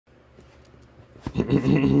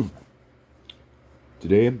Today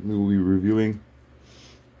we will be reviewing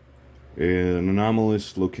an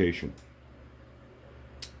anomalous location.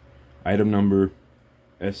 Item number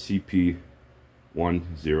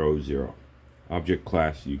SCP-100. Object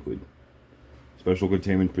class Euclid. Special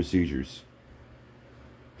containment procedures.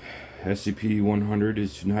 SCP-100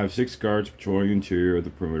 is to have 6 guards patrolling the interior of the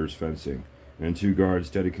perimeter's fencing, and 2 guards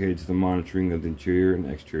dedicated to the monitoring of the interior and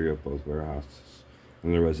exterior of both warehouses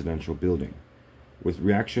and the residential building. With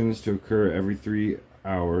reactions to occur every 3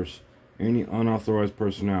 hours, any unauthorized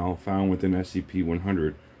personnel found within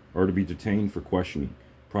SCP-100 are to be detained for questioning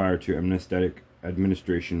prior to amnestic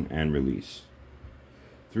administration and release.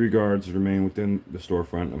 3 guards remain within the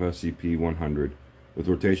storefront of SCP-100, with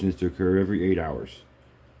rotations to occur every 8 hours.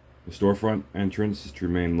 The storefront entrance is to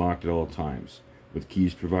remain locked at all times, with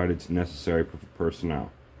keys provided to necessary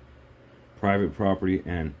personnel. Private property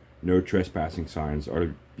and no trespassing signs are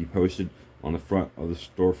to be posted on the front of the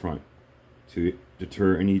storefront to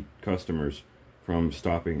deter any customers from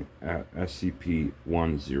stopping at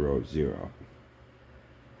SCP-100.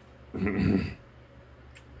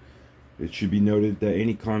 It should be noted that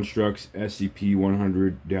any constructs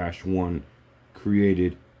SCP-100-1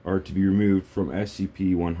 created are to be removed from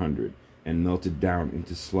SCP-100 and melted down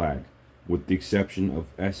into slag, with the exception of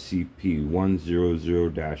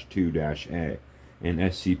SCP-100-2-A and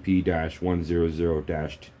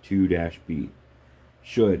SCP-100-2-B.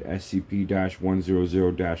 Should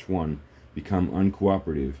SCP-100-1 become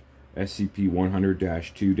uncooperative,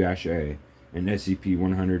 SCP-100-2-A and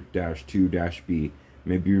SCP-100-2-B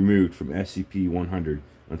may be removed from SCP-100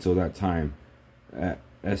 until that time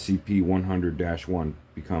SCP-100-1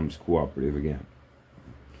 becomes cooperative again.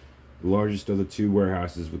 The largest of the 2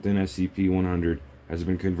 warehouses within SCP-100 has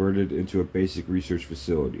been converted into a basic research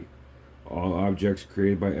facility. All objects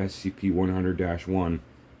created by SCP-100-1,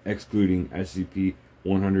 excluding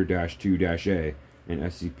SCP-100-2-A and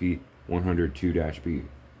SCP-100-2-B,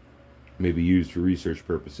 may be used for research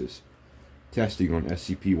purposes. Testing on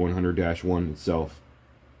SCP-100-1 itself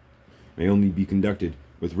may only be conducted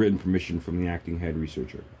with written permission from the acting head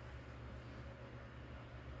researcher.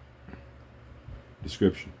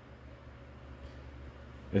 Description: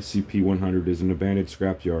 SCP-100 is an abandoned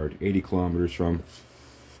scrapyard 80 kilometers from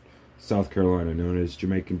South Carolina, known as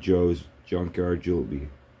Jamaican Joe's Junkyard Juleby.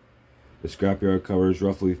 The scrapyard covers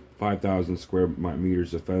roughly 5,000 square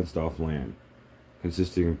meters of fenced-off land,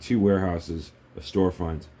 consisting of 2 warehouses, a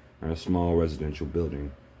storefront, and a small residential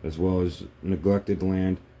building, as well as neglected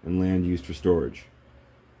land and land used for storage.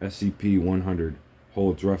 SCP-100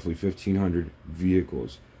 holds roughly 1,500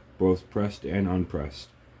 vehicles, both pressed and unpressed,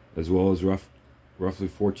 as well as roughly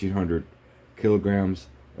 1,400 kilograms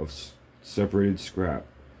of separated scrap,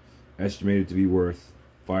 estimated to be worth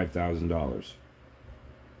 $5,000.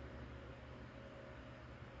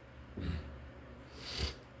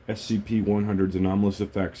 SCP-100's anomalous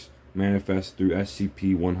effects manifest through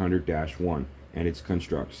SCP-100-1 and its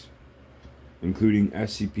constructs, including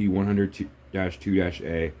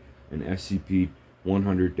SCP-100-2-A and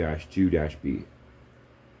SCP-100-2-B.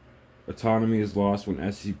 Autonomy is lost when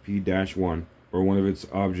SCP-1 or one of its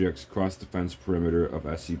objects cross the fence perimeter of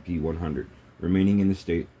SCP-100, remaining in the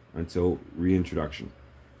state until reintroduction.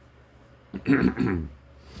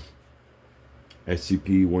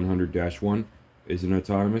 SCP-100-1 is an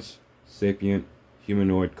autonomous, sapient,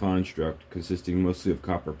 humanoid construct consisting mostly of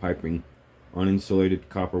copper piping, uninsulated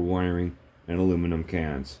copper wiring, and aluminum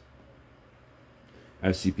cans.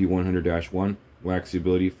 SCP-100-1 lacks the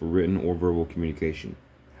ability for written or verbal communication.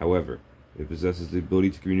 However, it possesses the ability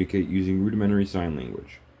to communicate using rudimentary sign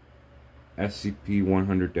language.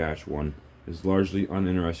 SCP-100-1 is largely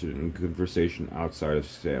uninterested in conversation outside of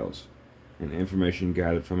sales, and information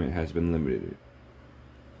gathered from it has been limited.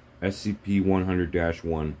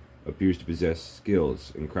 SCP-100-1 appears to possess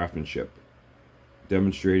skills in craftsmanship,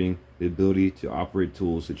 demonstrating the ability to operate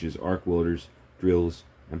tools such as arc welders, drills,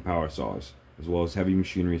 and power saws, as well as heavy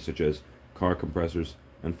machinery such as car compressors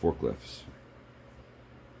and forklifts.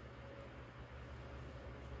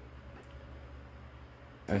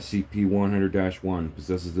 SCP-100-1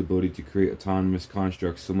 possesses the ability to create autonomous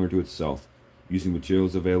constructs similar to itself, using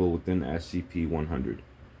materials available within SCP-100.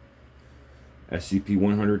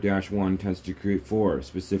 SCP-100-1 tends to create 4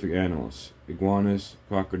 specific animals: iguanas,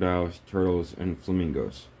 crocodiles, turtles, and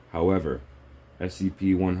flamingos. However,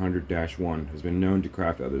 SCP-100-1 has been known to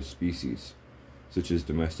craft other species, such as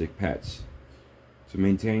domestic pets. To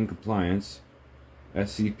maintain compliance,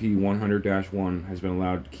 SCP-100-1 has been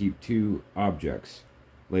allowed to keep 2 objects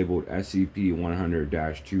labeled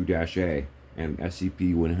SCP-100-2-A and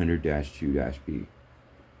SCP-100-2-B.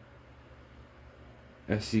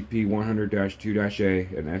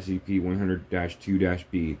 SCP-100-2-A and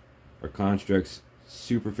SCP-100-2-B are constructs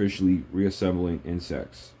superficially reassembling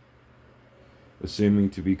insects, assuming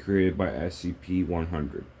to be created by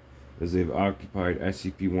SCP-100, as they have occupied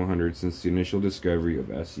SCP-100 since the initial discovery of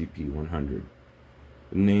SCP-100.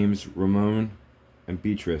 The names Ramon and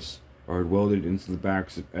Beatrice are welded into the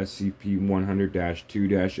backs of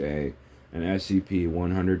SCP-100-2-A and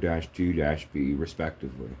SCP-100-2-B,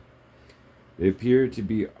 respectively. They appear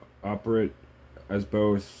to operate as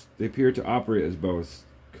both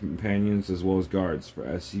companions as well as guards for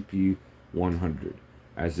SCP-100,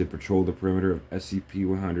 as they patrol the perimeter of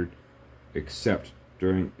SCP-100, except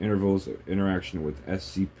during intervals of interaction with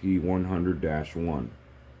SCP-100-1.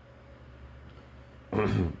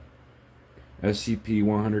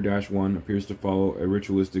 SCP-100-1 appears to follow a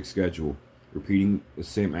ritualistic schedule, repeating the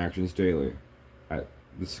same actions daily. The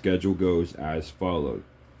schedule goes as followed.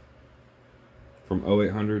 From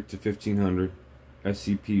 0800 to 1500,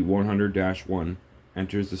 SCP-100-1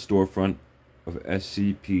 enters the storefront of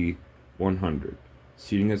SCP-100,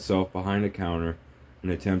 seating itself behind a counter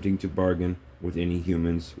and attempting to bargain with any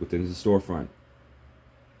humans within the storefront.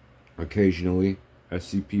 Occasionally,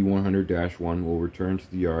 SCP-100-1 will return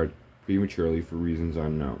to the yard prematurely for reasons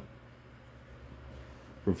unknown.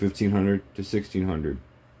 From 1500 to 1600,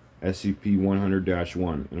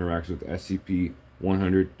 SCP-100-1 interacts with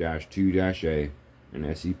SCP-100-2-A and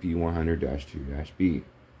SCP-100-2-B,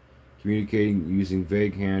 communicating using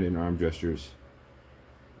vague hand and arm gestures.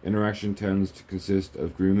 Interaction tends to consist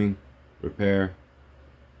of grooming, repair,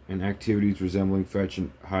 and activities resembling fetch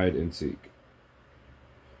and hide and seek.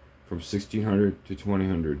 From 1600 to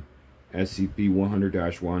 2000,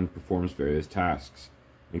 SCP-100-1 performs various tasks,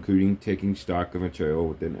 including taking stock of material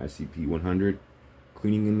within SCP-100,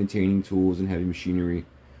 cleaning and maintaining tools and heavy machinery,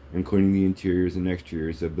 and cleaning the interiors and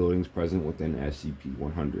exteriors of buildings present within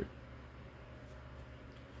SCP-100.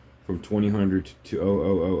 From 2000 to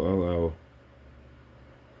 00000,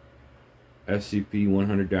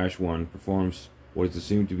 SCP-100-1 performs what is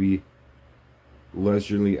assumed to be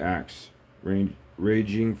leisurely acts,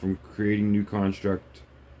 ranging from creating new construct,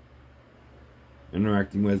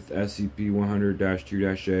 interacting with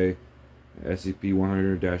SCP-100-2-A,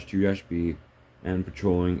 SCP-100-2-B, and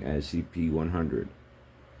patrolling SCP-100.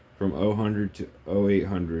 From 000 to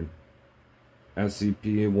 0800,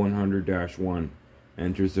 SCP-100-1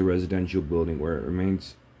 enters the residential building, where it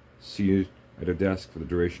remains seated at a desk for the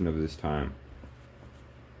duration of this time.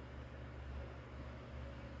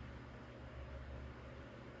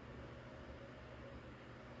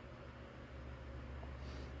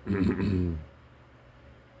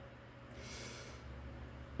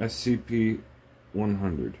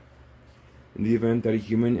 SCP-100. In the event that a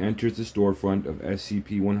human enters the storefront of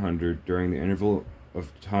SCP-100 during the interval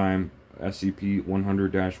of time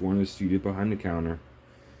SCP-100-1 is seated behind the counter,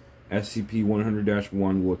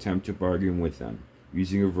 SCP-100-1 will attempt to bargain with them,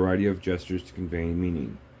 using a variety of gestures to convey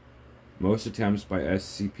meaning. Most attempts by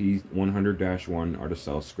SCP-100-1 are to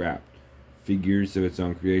sell scrap, figures of its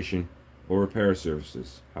own creation, or repair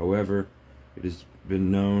services. However, it has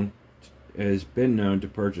been known to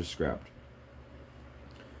purchase scrap.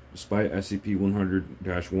 Despite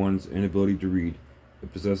SCP-100-1's inability to read,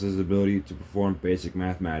 it possesses the ability to perform basic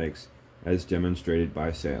mathematics, as demonstrated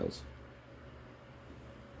by sales.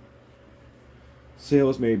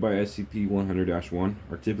 Sales made by SCP-100-1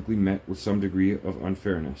 are typically met with some degree of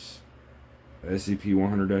unfairness.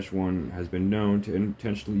 SCP-100-1 has been known to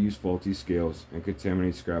intentionally use faulty scales and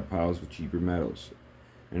contaminate scrap piles with cheaper metals,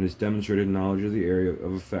 and has demonstrated knowledge of the area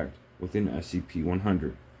of effect within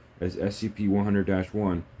SCP-100, as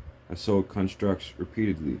SCP-100-1 has sold constructs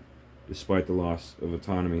repeatedly, despite the loss of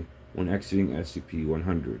autonomy when exiting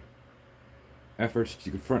SCP-100. Efforts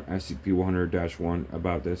to confront SCP-100-1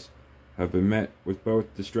 about this have been met with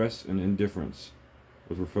both distress and indifference,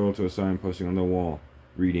 with referral to a sign posting on the wall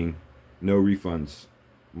reading, "No refunds,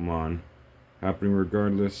 Mon," happening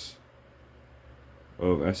regardless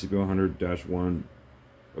of SCP-100-1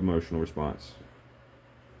 emotional response.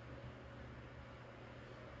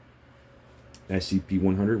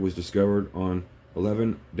 SCP-100 was discovered on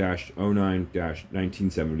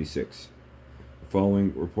 11-09-1976,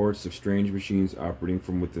 following reports of strange machines operating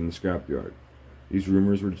from within the scrapyard. These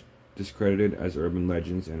rumors were discredited as urban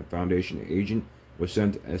legends, and a Foundation agent was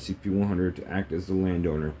sent to SCP-100 to act as the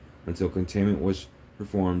landowner until containment was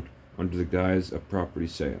performed under the guise of property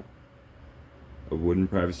sale. A wooden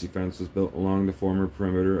privacy fence was built along the former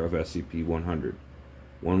perimeter of SCP-100.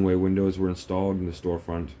 One-way windows were installed in the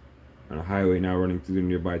storefront, and a highway now running through the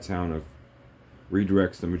nearby town of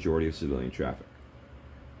redirects the majority of civilian traffic.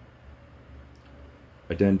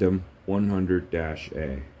 Addendum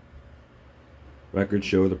SCP-100-A. Records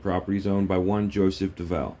show the property is owned by one Joseph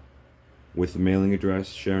DeVell, with the mailing address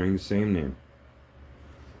sharing the same name.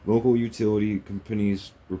 Local utility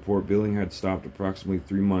companies report billing had stopped approximately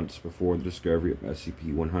 3 months before the discovery of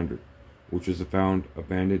SCP-100, which was found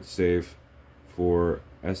abandoned save for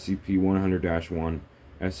SCP-100-1,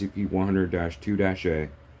 SCP-100-2-A,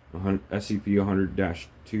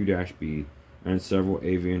 SCP-100-2-B, and several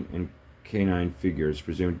avian and canine figures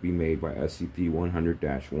presumed to be made by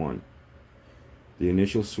SCP-100-1. The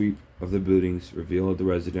initial sweep of the buildings revealed the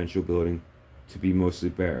residential building to be mostly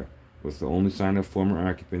bare, with the only sign of former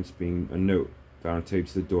occupants being a note found taped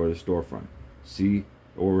to the door of the storefront. See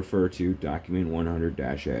or refer to Document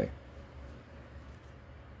 100-A.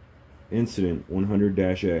 Incident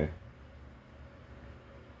 100-A.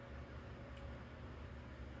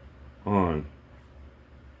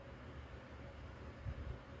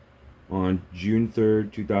 On June 3,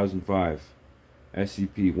 2005,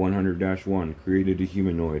 SCP-100-1 created a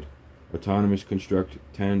humanoid, autonomous construct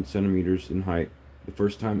 10 centimeters in height, the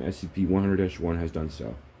first time SCP-100-1 has done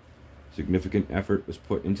so. Significant effort was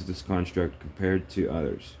put into this construct compared to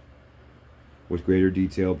others, with greater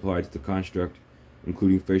detail applied to the construct,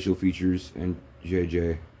 including facial features and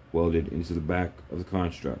JJ welded into the back of the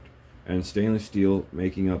construct, and stainless steel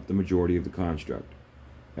making up the majority of the construct.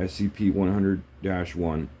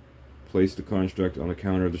 SCP-100-1 placed the construct on the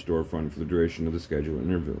counter of the storefront for the duration of the scheduled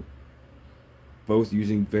interview, both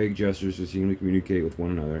using vague gestures to seem to communicate with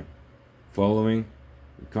one another. Following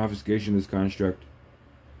the confiscation of this construct,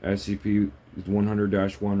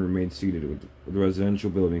 SCP-100-1 remained seated with the residential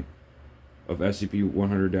building of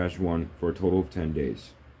SCP-100-1 for a total of 10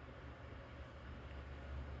 days.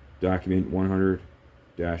 Document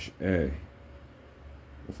 100-A.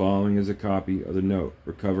 The following is a copy of the note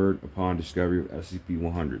recovered upon discovery of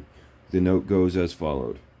SCP-100. The note goes as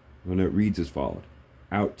followed. The note reads as followed.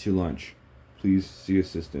 Out to lunch. Please see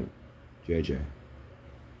assistant. JJ.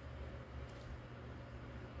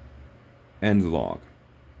 End log.